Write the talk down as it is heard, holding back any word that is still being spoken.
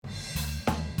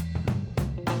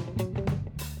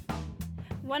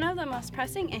One of the most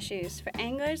pressing issues for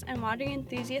anglers and water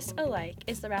enthusiasts alike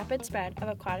is the rapid spread of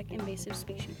aquatic invasive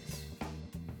species.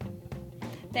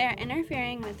 They are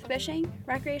interfering with fishing,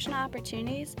 recreational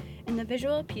opportunities, and the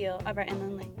visual appeal of our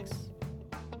inland lakes.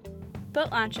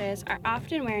 Boat launches are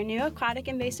often where new aquatic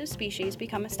invasive species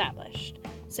become established,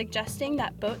 suggesting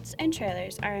that boats and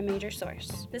trailers are a major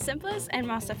source. The simplest and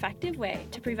most effective way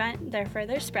to prevent their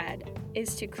further spread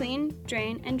is to clean,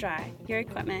 drain, and dry your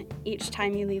equipment each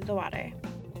time you leave the water.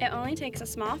 It only takes a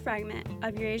small fragment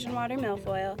of Eurasian water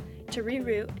milfoil to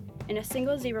reroot in a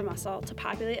single zebra mussel to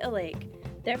populate a lake.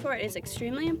 Therefore, it is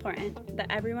extremely important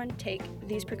that everyone take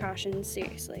these precautions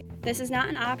seriously. This is not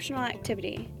an optional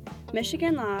activity.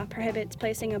 Michigan law prohibits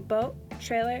placing a boat,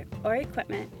 trailer, or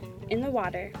equipment in the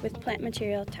water with plant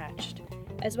material attached,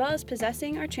 as well as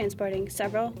possessing or transporting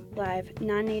several live,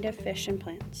 non-native fish and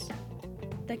plants.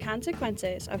 The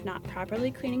consequences of not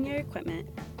properly cleaning your equipment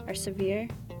are severe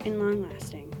and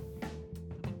long-lasting.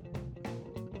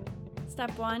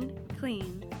 Step 1.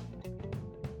 Clean.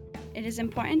 It is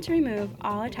important to remove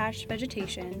all attached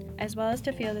vegetation as well as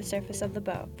to feel the surface of the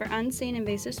boat for unseen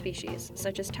invasive species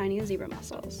such as tiny zebra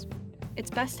mussels.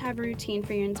 It's best to have a routine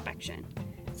for your inspection,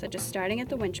 such as starting at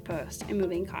the winch post and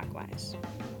moving clockwise.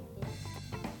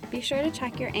 Be sure to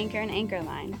check your anchor and anchor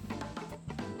line,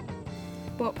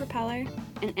 boat propeller,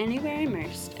 and anywhere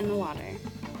immersed in the water,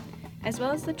 as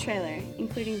well as the trailer,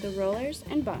 including the rollers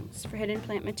and bunks for hidden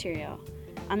plant material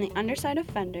on the underside of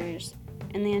fenders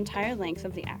and the entire length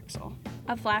of the axle.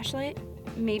 A flashlight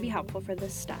may be helpful for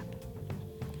this step.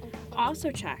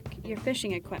 Also check your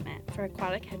fishing equipment for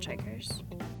aquatic hitchhikers.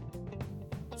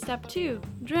 Step 2.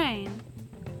 Drain.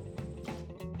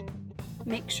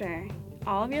 Make sure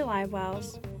all of your live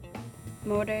wells,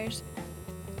 motors,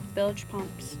 bilge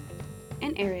pumps,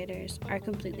 and aerators are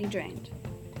completely drained.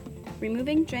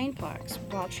 Removing drain plugs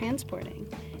while transporting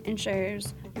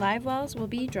ensures live wells will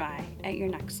be dry at your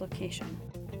next location.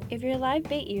 If you're a live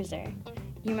bait user,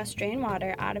 you must drain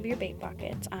water out of your bait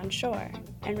buckets on shore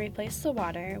and replace the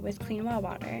water with clean well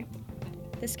water.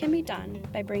 This can be done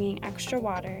by bringing extra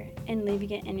water and leaving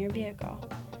it in your vehicle.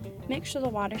 Make sure the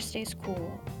water stays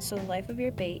cool so the life of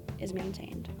your bait is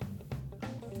maintained.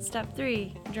 Step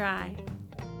 3. Dry.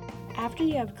 After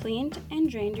you have cleaned and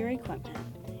drained your equipment,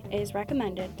 it is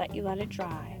recommended that you let it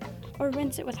dry or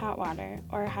rinse it with hot water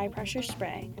or a high-pressure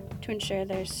spray to ensure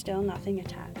there's still nothing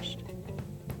attached.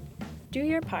 Do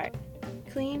your part.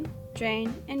 Clean,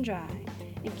 drain, and dry,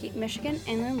 and keep Michigan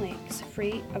inland lakes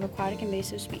free of aquatic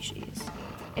invasive species.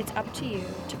 It's up to you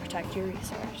to protect your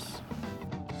resource.